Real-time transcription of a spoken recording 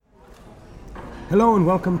Hello and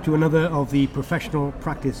welcome to another of the Professional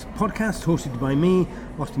Practice podcast hosted by me,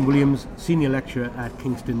 Austin Williams, Senior Lecturer at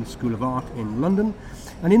Kingston School of Art in London.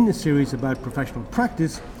 And in this series about professional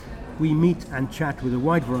practice, we meet and chat with a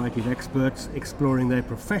wide variety of experts exploring their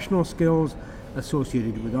professional skills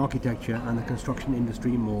associated with architecture and the construction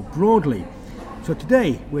industry more broadly. So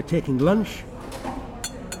today we're taking lunch.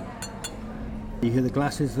 You hear the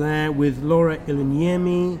glasses there with Laura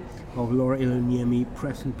Iluniemi of Laura Iluniemi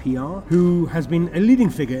Press and PR, who has been a leading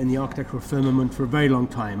figure in the architectural firmament for a very long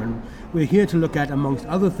time. And we're here to look at, amongst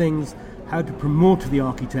other things, how to promote the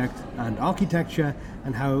architect and architecture,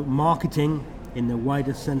 and how marketing, in the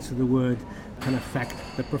widest sense of the word, can affect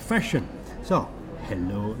the profession. So,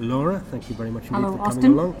 hello Laura, thank you very much indeed for coming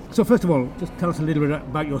Austin. along. So first of all, just tell us a little bit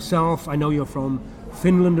about yourself. I know you're from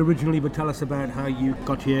Finland originally, but tell us about how you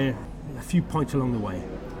got here, a few points along the way.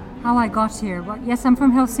 How I got here? Well, yes, I'm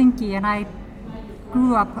from Helsinki and I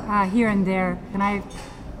grew up here and there, and I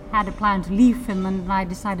had a plan to leave Finland and I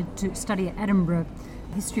decided to study at Edinburgh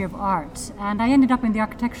history of art, and I ended up in the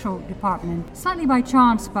architectural department, slightly by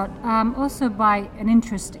chance but also by an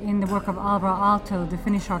interest in the work of Alvar Aalto, the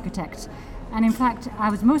Finnish architect. And in fact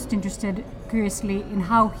I was most interested, curiously, in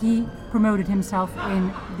how he promoted himself in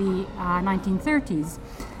the 1930s.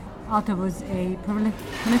 Aalto was a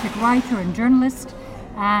prolific writer and journalist,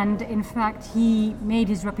 and in fact he made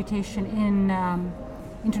his reputation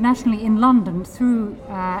internationally in London through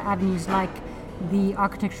avenues like the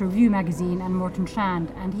Architecture Review magazine and Morton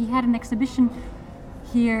Shand. And he had an exhibition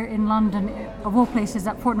here in London, of all places,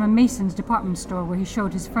 at Fortnum & Mason's department store, where he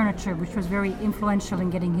showed his furniture, which was very influential in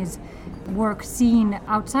getting his work seen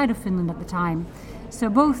outside of Finland at the time. So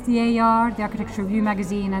both the AR, the Architecture Review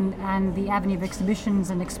magazine, and the avenue of exhibitions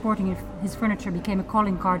and exporting his furniture became a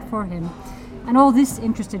calling card for him. And all this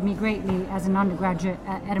interested me greatly as an undergraduate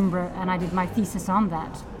at Edinburgh, and I did my thesis on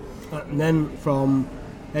that. And then from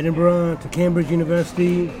Edinburgh to Cambridge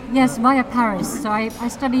University? Yes, via Paris. So I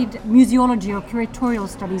studied museology or curatorial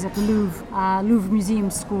studies at the Louvre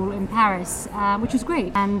Museum School in Paris, which was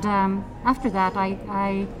great. And after that,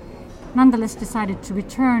 I nonetheless decided to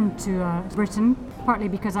return to Britain, partly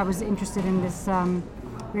because I was interested in this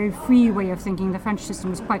very free way of thinking. The French system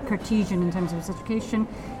was quite Cartesian in terms of its education,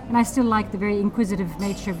 and I still like the very inquisitive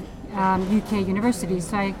nature of UK universities.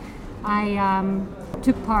 So I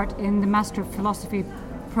took part in the Master of Philosophy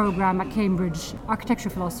program at Cambridge, Architecture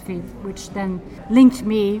Philosophy, which then linked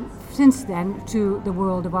me since then to the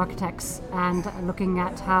world of architects and looking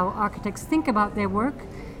at how architects think about their work,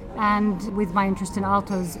 and with my interest in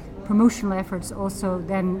Aalto's promotional efforts also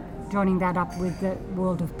then joining that up with the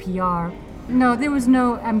world of PR. No, there was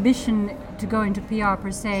no ambition to go into PR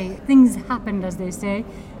per se. Things happened, as they say.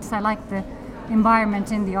 So I liked the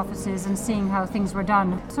environment in the offices and seeing how things were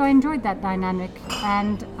done. So I enjoyed that dynamic,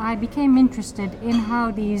 and I became interested in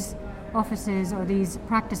how these offices or these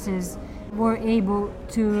practices were able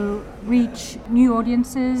to reach new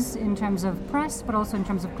audiences in terms of press, but also in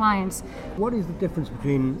terms of clients. What is the difference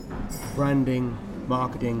between branding,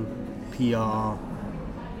 marketing, PR,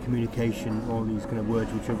 communication, all these kind of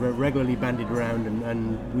words which are regularly bandied around,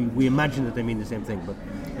 and we imagine that they mean the same thing, but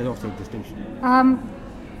there's also a distinction?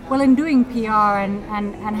 Well, in doing PR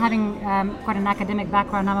and having quite an academic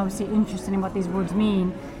background, I'm obviously interested in what these words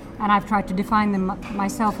mean, and I've tried to define them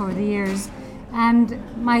myself over the years. And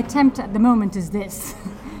my attempt at the moment is this.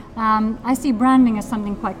 I see branding as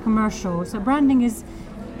something quite commercial. So branding is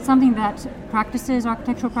something that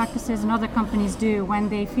architectural practices and other companies do when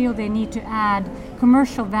they feel they need to add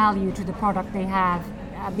commercial value to the product they have,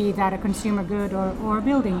 be that a consumer good or a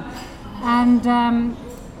building. And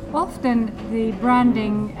often the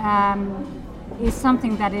branding is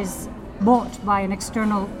something that is bought by an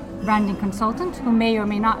external branding consultant who may or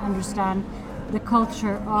may not understand the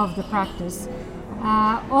culture of the practice.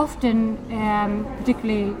 Often,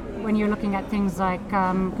 particularly when you're looking at things like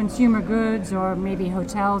consumer goods or maybe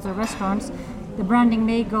hotels or restaurants, the branding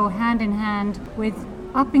may go hand in hand with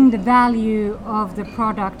upping the value of the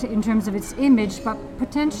product in terms of its image, but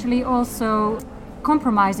potentially also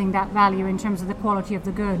compromising that value in terms of the quality of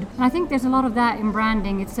the good. And I think there's a lot of that in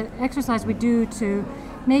branding. It's an exercise we do to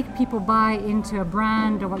make people buy into a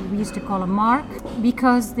brand, or what we used to call a mark,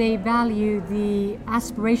 because they value the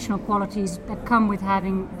aspirational qualities that come with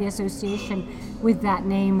having the association with that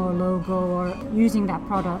name or logo or using that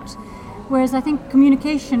product. Whereas I think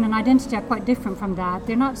communication and identity are quite different from that.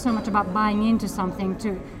 They're not so much about buying into something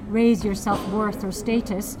to raise your self-worth or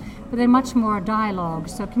status, but they're much more a dialogue.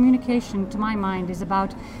 So communication, to my mind, is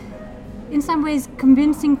about, in some ways,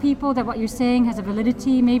 convincing people that what you're saying has a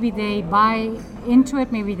validity. Maybe they buy into it,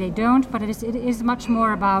 maybe they don't, but it is much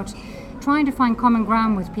more about trying to find common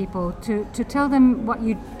ground with people, to tell them what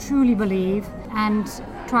you truly believe and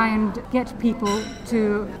try and get people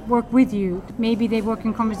to work with you. Maybe they work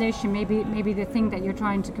in conversation, maybe the thing that you're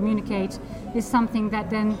trying to communicate is something that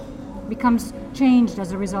then becomes changed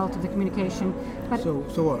as a result of the communication. But so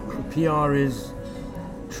what? PR is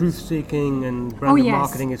truth-seeking and brand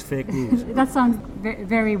marketing is fake news. That sounds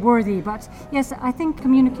very worthy, but yes, I think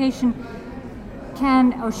communication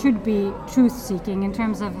can or should be truth-seeking in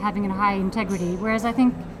terms of having a high integrity, whereas I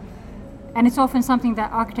think, and it's often something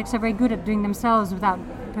that architects are very good at doing themselves without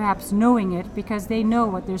perhaps knowing it, because they know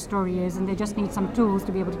what their story is and they just need some tools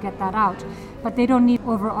to be able to get that out. But they don't need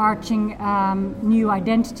overarching new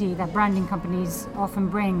identity that branding companies often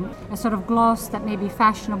bring. A sort of gloss that may be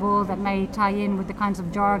fashionable, that may tie in with the kinds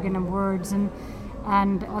of jargon and words and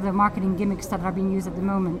other marketing gimmicks that are being used at the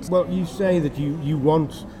moment. Well, you say that you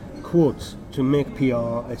want quotes to make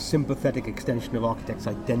PR a sympathetic extension of architects'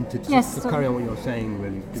 identity. Yes. So carry on what you're saying,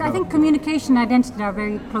 really. So I think communication and identity are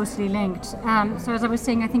very closely linked. So as I was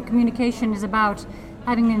saying, I think communication is about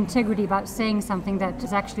having an integrity, about saying something that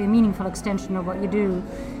is actually a meaningful extension of what you do.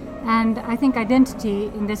 And I think identity,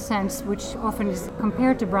 in this sense, which often is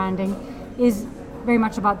compared to branding, is very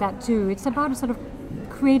much about that too. It's about a sort of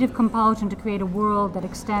creative compulsion to create a world that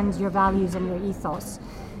extends your values and your ethos.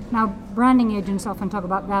 Now, branding agents often talk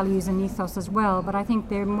about values and ethos as well, but I think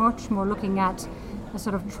they're much more looking at a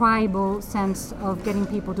sort of tribal sense of getting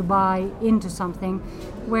people to buy into something,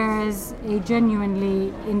 whereas a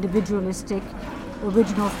genuinely individualistic,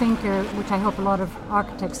 original thinker, which I hope a lot of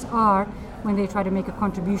architects are, when they try to make a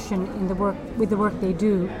contribution in the work with the work they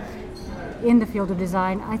do in the field of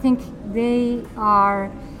design, I think they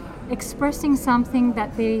are expressing something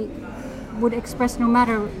that they would express no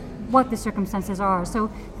matter what the circumstances are. So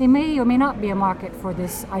they may or may not be a market for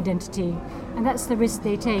this identity, and that's the risk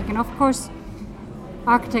they take. And of course,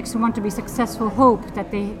 architects who want to be successful hope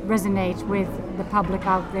that they resonate with the public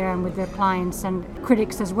out there and with their clients and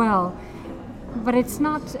critics as well. But it's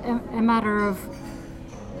not a matter of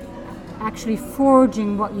actually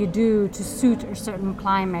forging what you do to suit a certain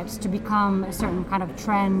climate, to become a certain kind of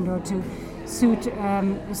trend, or to suit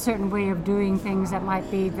a certain way of doing things that might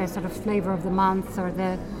be the sort of flavor of the month, or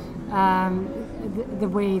the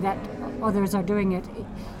way that others are doing it.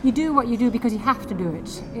 You do what you do because you have to do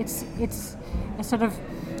it. It's a sort of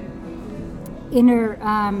inner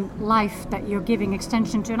life that you're giving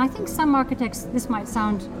extension to. And I think some architects, this might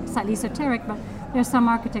sound slightly esoteric, but there are some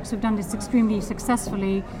architects who've done this extremely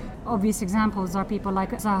successfully. Obvious examples are people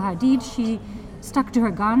like Zaha Hadid. She stuck to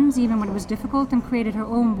her guns even when it was difficult and created her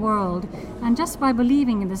own world. And just by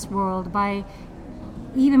believing in this world, by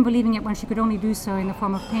even believing it when she could only do so in the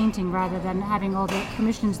form of painting rather than having all the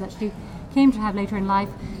commissions that she came to have later in life,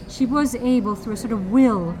 she was able, through a sort of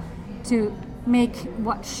will, to make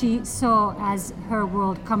what she saw as her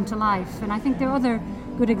world come to life. And I think there are other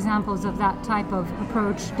good examples of that type of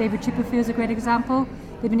approach. David Chipperfield is a great example.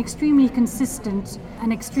 They've been extremely consistent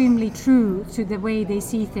and extremely true to the way they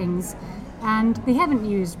see things. And they haven't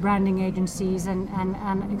used branding agencies and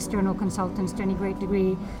external consultants to any great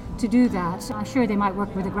degree to do that. I'm sure they might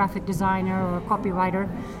work with a graphic designer or a copywriter,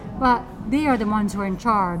 but they are the ones who are in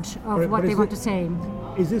charge of what they want to say.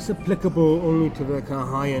 Is this applicable only to the kind of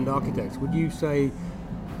high-end architects? Would you say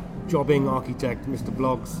jobbing architect Mr.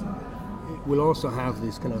 Bloggs will also have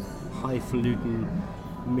this kind of highfalutin,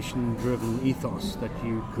 mission-driven ethos that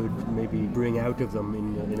you could maybe bring out of them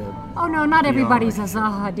in a... Oh no, not everybody's a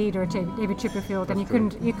Zaha Hadid or David Chipperfield, and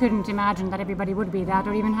you couldn't imagine that everybody would be that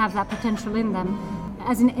or even have that potential in them.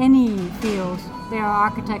 As in any field, there are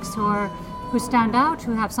architects who stand out,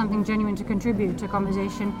 who have something genuine to contribute to a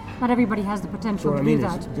conversation. Not everybody has the potential to do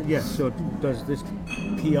that. Yes, so does this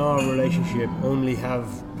PR relationship only have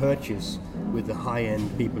purchase with the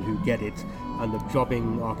high-end people who get it, and the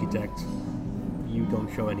jobbing architect you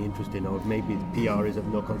don't show any interest in, or maybe the PR is of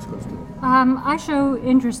no consequence to it? I show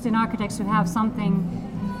interest in architects who have something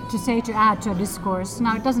to say, to add to a discourse.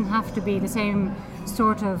 Now, it doesn't have to be the same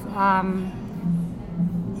sort of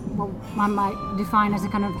what one might define as a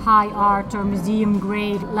kind of high art or museum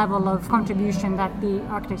grade level of contribution that the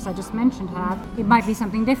architects I just mentioned have. It might be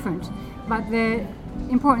something different, but the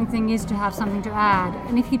important thing is to have something to add.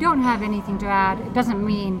 And if you don't have anything to add, it doesn't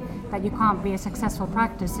mean that you can't be a successful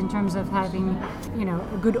practice in terms of having,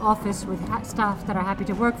 a good office with staff that are happy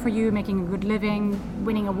to work for you, making a good living,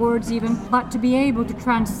 winning awards even. But to be able to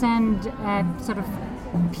transcend a sort of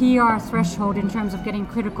PR threshold in terms of getting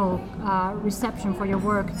critical reception for your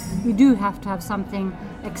work, you do have to have something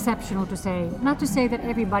exceptional to say. Not to say that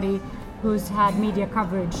everybody who's had media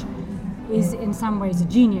coverage is in some ways a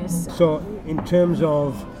genius. So in terms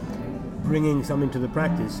of bringing something to the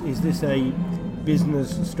practice, is this a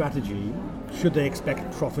business strategy? Should they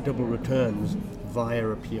expect profitable returns via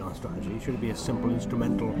a PR strategy? Should it be a simple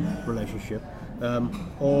instrumental relationship?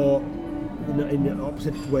 Or in the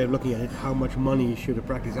opposite way of looking at it, how much money should a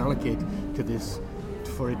practice allocate to this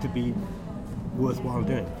for it to be worthwhile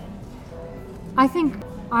doing? I think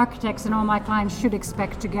architects and all my clients should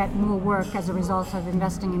expect to get more work as a result of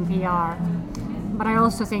investing in PR. But I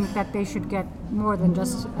also think that they should get more than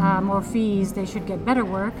just more fees. They should get better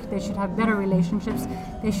work. They should have better relationships.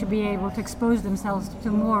 They should be able to expose themselves to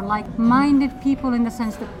more like-minded people, in the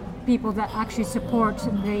sense that people that actually support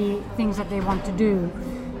the things that they want to do.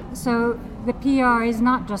 So the PR is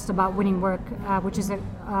not just about winning work, which is a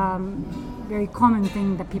very common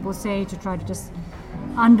thing that people say to try to just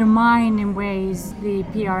undermine in ways the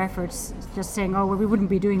PR efforts, just saying, oh, well, we wouldn't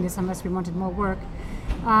be doing this unless we wanted more work.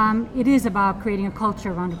 It is about creating a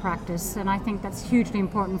culture around a practice, and I think that's hugely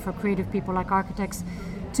important for creative people like architects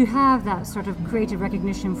to have that sort of creative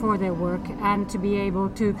recognition for their work and to be able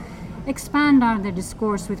to expand on their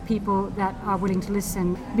discourse with people that are willing to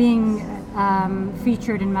listen. Being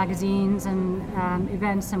featured in magazines and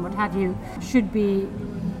events and what have you should be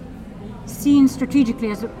seen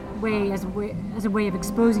strategically as a way of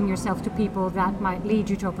exposing yourself to people that might lead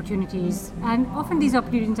you to opportunities. And often these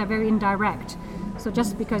opportunities are very indirect. So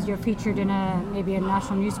just because you're featured in maybe a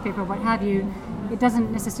national newspaper, what have you, it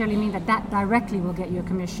doesn't necessarily mean that directly will get you a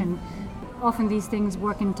commission. Often these things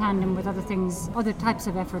work in tandem with other things, other types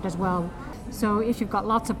of effort as well. So if you've got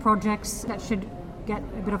lots of projects that should get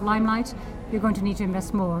a bit of limelight, you're going to need to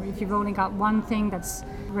invest more. If you've only got one thing that's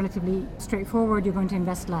relatively straightforward, you're going to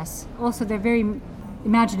invest less. Also, they're very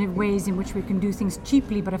imaginative ways in which we can do things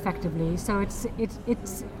cheaply but effectively. So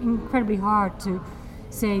it's incredibly hard to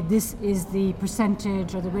say this is the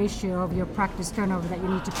percentage or the ratio of your practice turnover that you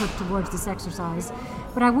need to put towards this exercise.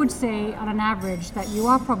 But I would say on an average that you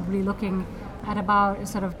are probably looking at about a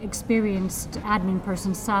sort of experienced admin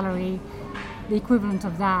person's salary, the equivalent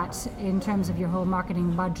of that in terms of your whole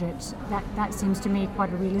marketing budget. That seems to me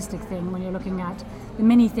quite a realistic thing when you're looking at the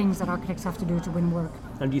many things that architects have to do to win work.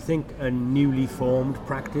 And do you think a newly formed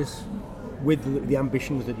practice with the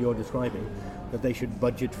ambitions that you're describing, that they should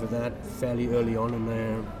budget for that fairly early on in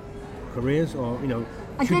their careers? Or,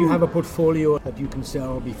 should you have a portfolio that you can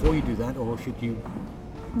sell before you do that, or should you?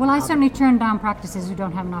 Well, I certainly turn down practices who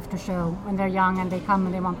don't have enough to show when they're young and they come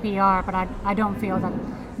and they want PR, but I don't feel that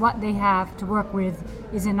what they have to work with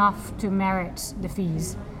is enough to merit the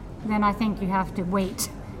fees. Then I think you have to wait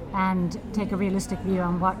and take a realistic view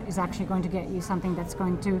on what is actually going to get you something that's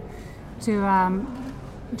going to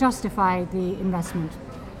justify the investment.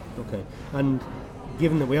 Okay, and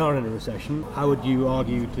given that we are in a recession, how would you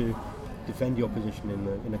argue to defend your position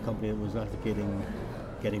in a company that was advocating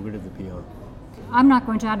getting rid of the PR? I'm not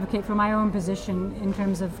going to advocate for my own position in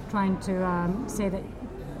terms of trying to say that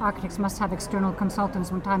architects must have external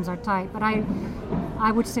consultants when times are tight, but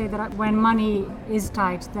I would say that when money is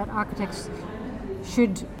tight, that architects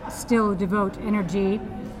should still devote energy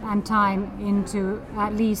and time into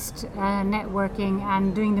at least networking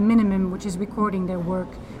and doing the minimum, which is recording their work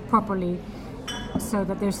properly, so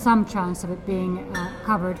that there's some chance of it being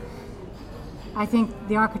covered. I think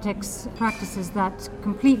the architects' practices that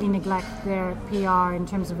completely neglect their PR in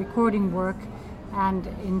terms of recording work and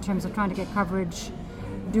in terms of trying to get coverage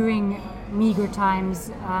during meager times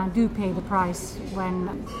do pay the price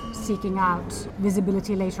when seeking out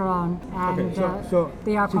visibility later on, and so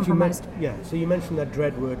they are compromised. So you mentioned that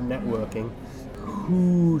dread word, networking.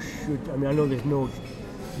 Who should, I know there's no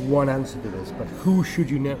one answer to this, but who should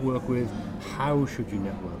you network with? How should you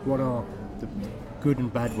network? What are the good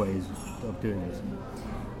and bad ways of doing this?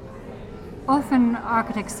 Often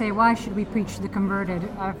architects say, why should we preach to the converted?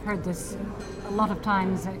 I've heard this a lot of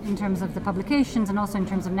times in terms of the publications and also in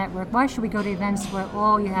terms of network. Why should we go to events where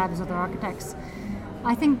all you have is other architects?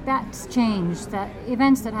 I think that's changed, that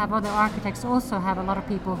events that have other architects also have a lot of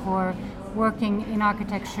people who are working in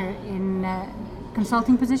architecture in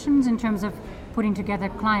consulting positions, in terms of putting together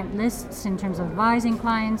client lists, in terms of advising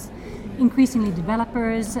clients. Increasingly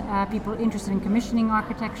developers, people interested in commissioning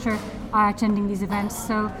architecture are attending these events.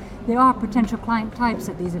 So there are potential client types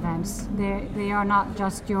at these events. They are not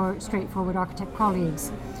just your straightforward architect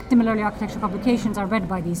colleagues. Similarly, architectural publications are read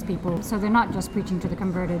by these people, so they're not just preaching to the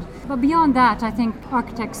converted. But beyond that, I think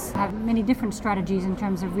architects have many different strategies in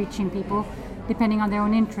terms of reaching people, depending on their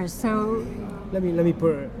own interests. So let me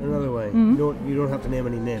put it another way. Mm-hmm. You don't have to name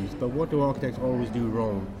any names, but what do architects always do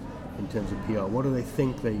wrong in terms of PR? What do they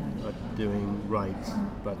think they are doing right,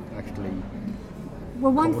 but actually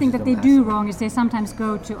Well, one thing that they do wrong is they sometimes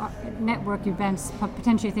go to network events,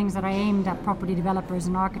 potentially things that are aimed at property developers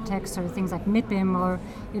and architects, or things like MIPIM or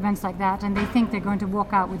events like that, and they think they're going to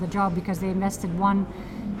walk out with a job because they invested one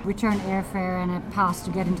return airfare and a pass to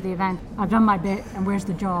get into the event. I've done my bit, and where's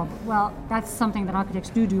the job? Well, that's something that architects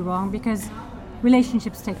do wrong, because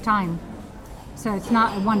relationships take time. So it's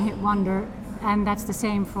not a one-hit wonder, and that's the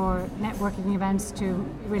same for networking events, to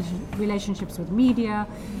relationships with media,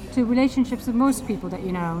 to relationships with most people that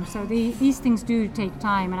you know. So these things do take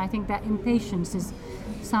time, and I think that impatience is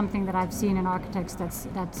something that I've seen in architects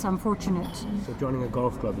that's unfortunate. So joining a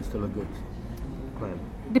golf club is still a good plan?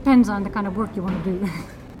 Depends on the kind of work you want to do.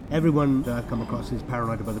 Everyone that I've come across is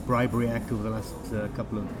paranoid about the Bribery Act over the last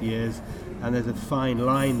couple of years, and there's a fine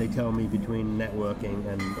line, they tell me, between networking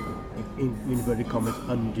and, in inverted commas,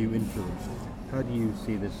 undue influence. How do you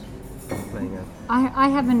see this playing out? I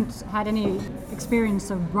haven't had any experience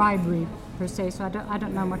of bribery per se, so I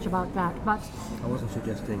don't know much about that. But I wasn't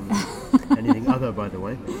suggesting anything other, by the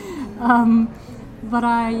way. But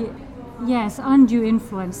yes, undue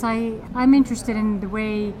influence. I'm interested in the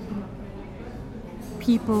way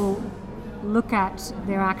people look at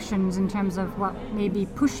their actions in terms of what may be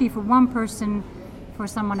pushy for one person, for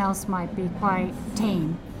someone else might be quite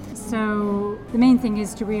tame. So the main thing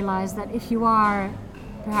is to realize that if you are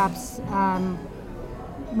perhaps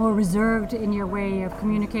more reserved in your way of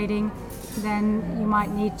communicating, then you might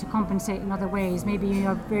need to compensate in other ways. Maybe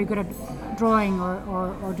you're very good at drawing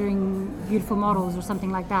or doing beautiful models or something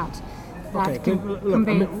like that. Okay,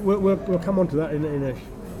 we'll come on to that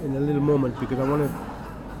in a little moment, because I want to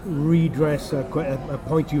redress a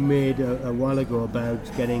point you made a while ago about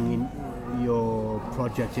getting your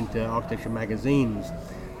projects into architecture magazines.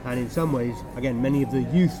 And in some ways, again, many of the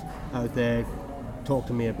youth out there talk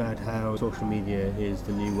to me about how social media is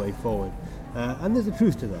the new way forward. And there's a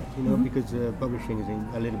truth to that, because publishing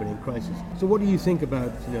is a little bit in crisis. So what do you think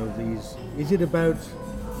about, these? Is it about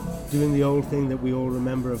doing the old thing that we all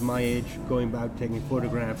remember of my age, going about taking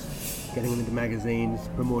photographs, getting them into magazines,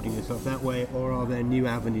 promoting yourself that way, or are there new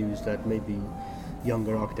avenues that maybe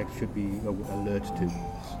younger architects should be alert to?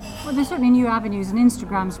 Well, there's certainly new avenues, and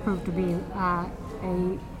Instagram's proved to be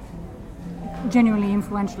a genuinely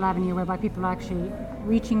influential avenue whereby people are actually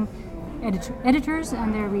reaching editors,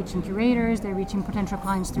 and they're reaching curators, they're reaching potential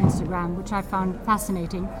clients through Instagram, which I found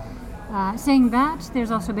fascinating. Saying that,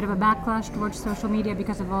 there's also a bit of a backlash towards social media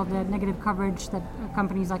because of all the negative coverage that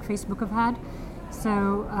companies like Facebook have had.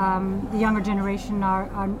 So the younger generation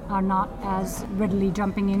are not as readily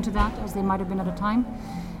jumping into that as they might have been at a time.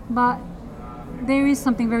 But there is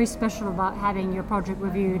something very special about having your project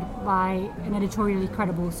reviewed by an editorially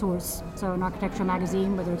credible source, so an architectural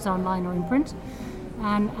magazine, whether it's online or in print.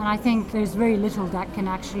 And I think there's very little that can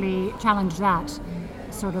actually challenge that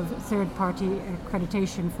sort of third-party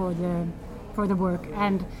accreditation for the work.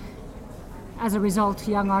 And as a result,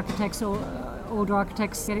 young architects or older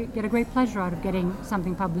architects get a great pleasure out of getting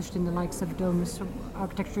something published in the likes of Domus,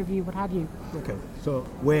 Architecture Review, what have you. Okay, so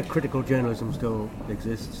where critical journalism still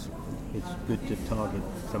exists, it's good to target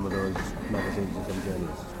some of those magazines and some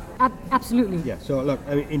journalists. Absolutely. Yeah, so look,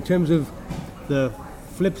 I mean, in terms of the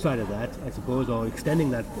flip side of that, I suppose, or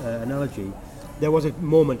extending that analogy, there was a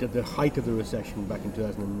moment at the height of the recession back in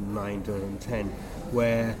 2009, 2010,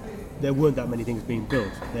 where there weren't that many things being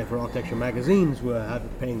built. Therefore, architecture magazines were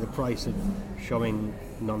paying the price of showing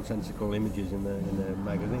nonsensical images in the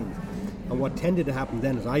magazines. And what tended to happen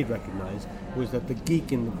then, as I recognized, was that the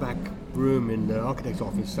geek in the back room in the architect's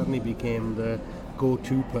office suddenly became the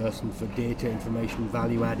go-to person for data, information,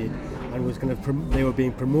 value added, and was they were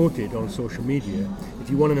being promoted on social media. If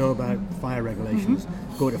you want to know about fire regulations,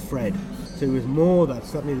 go to Fred. So it was more that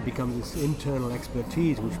suddenly it becomes this internal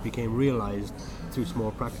expertise which became realized through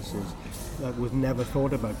small practices that was never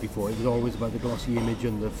thought about before. It was always about the glossy image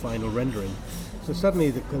and the final rendering. So suddenly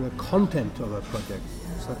the kind of content of a project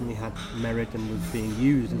suddenly had merit and was being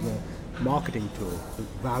used as a marketing tool. The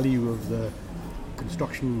value of the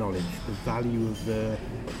construction knowledge, the value of the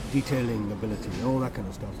detailing ability, all that kind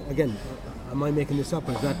of stuff. Again, am I making this up?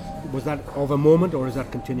 Was that of a moment, or is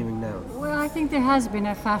that continuing now? Well, I think there has been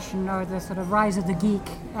a fashion, or the sort of rise of the geek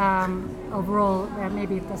overall.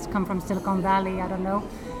 Maybe that's come from Silicon Valley, I don't know.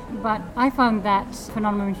 But I found that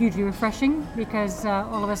phenomenon hugely refreshing, because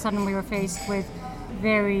all of a sudden we were faced with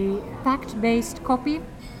very fact-based copy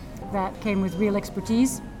that came with real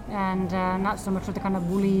expertise, and not so much of the kind of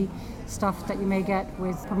bully stuff that you may get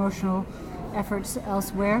with promotional efforts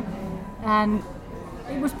elsewhere. And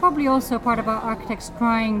it was probably also part of our architects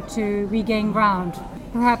trying to regain ground.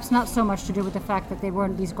 Perhaps not so much to do with the fact that they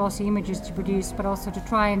weren't these glossy images to produce, but also to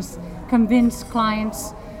try and convince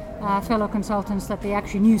clients fellow consultants that they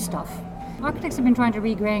actually knew stuff. Architects have been trying to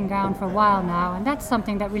regain ground for a while now, and that's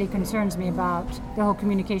something that really concerns me about the whole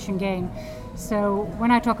communication game. So when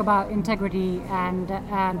I talk about integrity and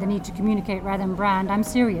the need to communicate rather than brand, I'm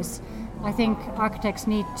serious. I think architects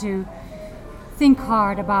need to think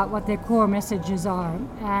hard about what their core messages are,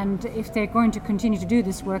 and if they're going to continue to do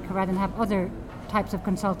this work rather than have other types of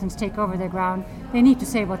consultants take over their ground, they need to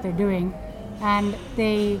say what they're doing, and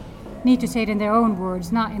they need to say it in their own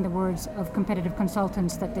words, not in the words of competitive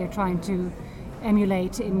consultants that they're trying to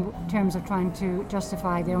emulate in terms of trying to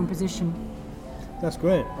justify their own position. That's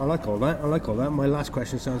great. I like all that. My last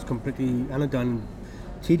question sounds completely anodyne,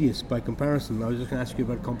 tedious by comparison. I was just going to ask you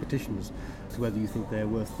about competitions, so whether you think they're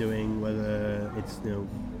worth doing, whether it's,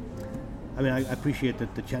 I mean, I appreciate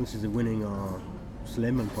that the chances of winning are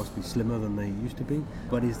slim and possibly slimmer than they used to be,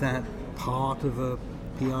 but is that part of a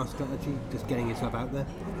PR strategy, just getting yourself out there?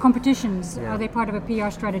 Competitions, are they part of a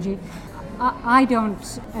PR strategy? I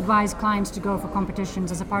don't advise clients to go for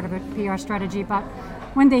competitions as a part of a PR strategy, but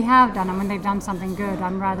when they have done and when they've done something good,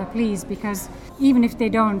 I'm rather pleased, because even if they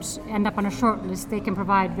don't end up on a short list, they can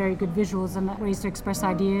provide very good visuals and ways to express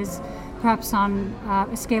ideas, perhaps on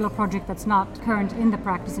a scale of project that's not current in the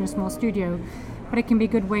practice in a small studio. But it can be a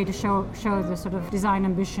good way to show the sort of design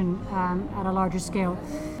ambition at a larger scale.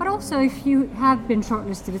 But also, if you have been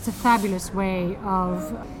shortlisted, it's a fabulous way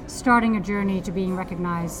of starting a journey to being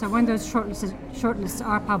recognized. So when those shortlists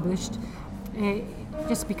are published,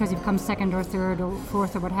 just because you've come second or third or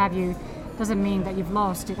fourth or what have you, doesn't mean that you've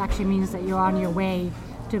lost. It actually means that you're on your way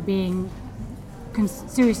to being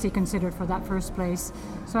seriously considered for that first place.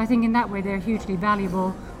 So I think in that way they're hugely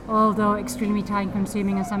valuable, although extremely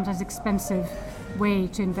time-consuming and sometimes expensive way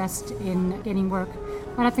to invest in getting work.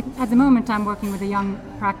 But at the moment I'm working with a young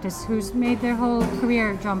practice who's made their whole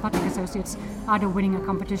career, John Patrick Associates, out of winning a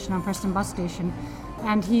competition on Preston Bus Station,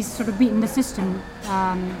 and he's sort of beaten the system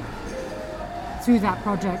through that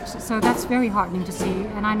project. So that's very heartening to see.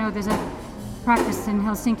 And I know there's a practice in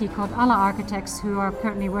Helsinki called Ala Architects who are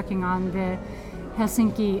currently working on the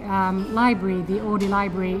Helsinki library, the Audi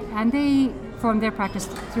library, and they formed their practice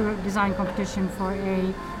through a design competition for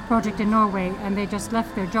a project in Norway, and they just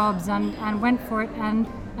left their jobs and went for it, and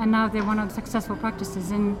now they're one of the successful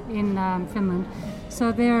practices in Finland.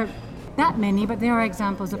 So there are that many, but there are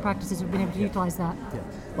examples of practices who've been able to utilize that.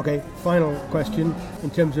 Yeah. Okay, final question. In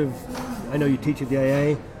terms of, I know you teach at the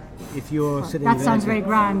AA, if you're sitting that there... sounds very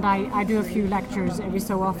grand. I do a few lectures every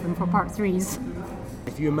so often for Part 3s.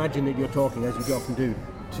 If you imagine that you're talking, as you often do,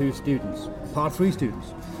 to students, Part 3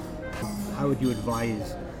 students, how would you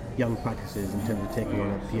advise young practices in terms of taking on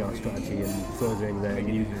a PR strategy and furthering their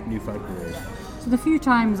newfound careers? So the few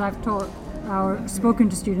times I've taught or spoken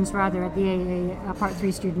to students rather at the AA Part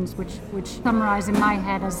 3 students, which summarize in my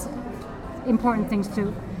head as important things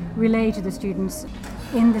to relay to the students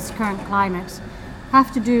in this current climate,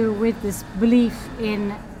 have to do with this belief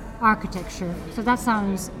in architecture. So that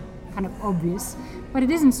sounds kind of obvious, but it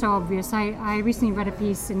isn't so obvious. I recently read a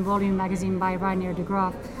piece in Volume magazine by Reinier de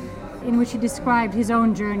Graaf in which he described his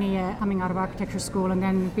own journey coming out of architecture school and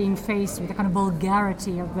then being faced with the kind of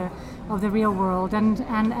vulgarity of the real world,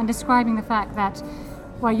 and describing the fact that,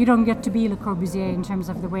 well, you don't get to be Le Corbusier in terms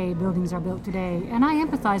of the way buildings are built today. And I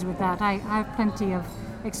empathize with that. I have plenty of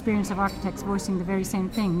experience of architects voicing the very same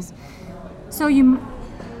things. So you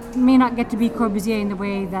may not get to be Corbusier in the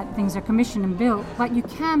way that things are commissioned and built, but you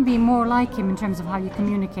can be more like him in terms of how you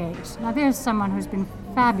communicate. Now there's someone who's been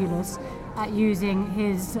fabulous at using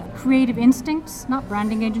his creative instincts, not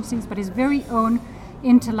branding agencies, but his very own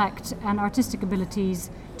intellect and artistic abilities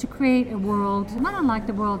to create a world, not unlike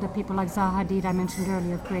the world that people like Zaha Hadid I mentioned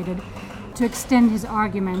earlier created, to extend his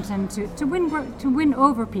argument and to win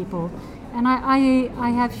over people. And I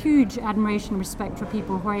have huge admiration and respect for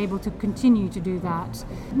people who are able to continue to do that.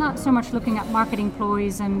 Not so much looking at marketing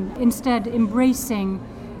ploys and instead embracing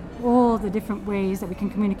all the different ways that we can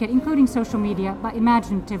communicate, including social media, but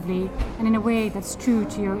imaginatively and in a way that's true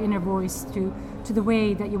to your inner voice, to the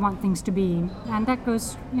way that you want things to be. And that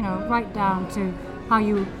goes, right down to how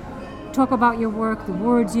you talk about your work, the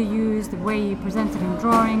words you use, the way you present it in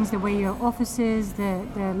drawings, the way your office is,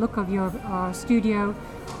 the look of your studio.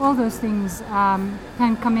 All those things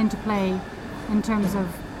can come into play in terms of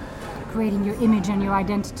creating your image and your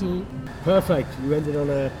identity. Perfect. You ended on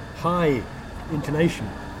a high intonation,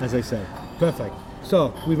 as I say. Perfect.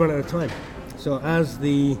 So we've run out of time. So as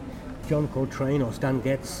the John Coltrane or Stan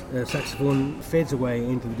Getz saxophone fades away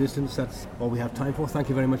into the distance. That's all we have time for. Thank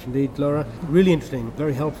you very much indeed, Laura. Really interesting,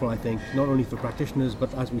 very helpful, I think, not only for practitioners,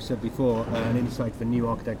 but as we said before, an insight for new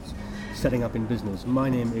architects setting up in business. My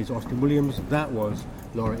name is Austin Williams. That was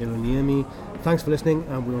Laura Iloniemi. Thanks for listening,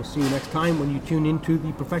 and we'll see you next time when you tune into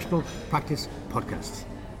the Professional Practice Podcasts.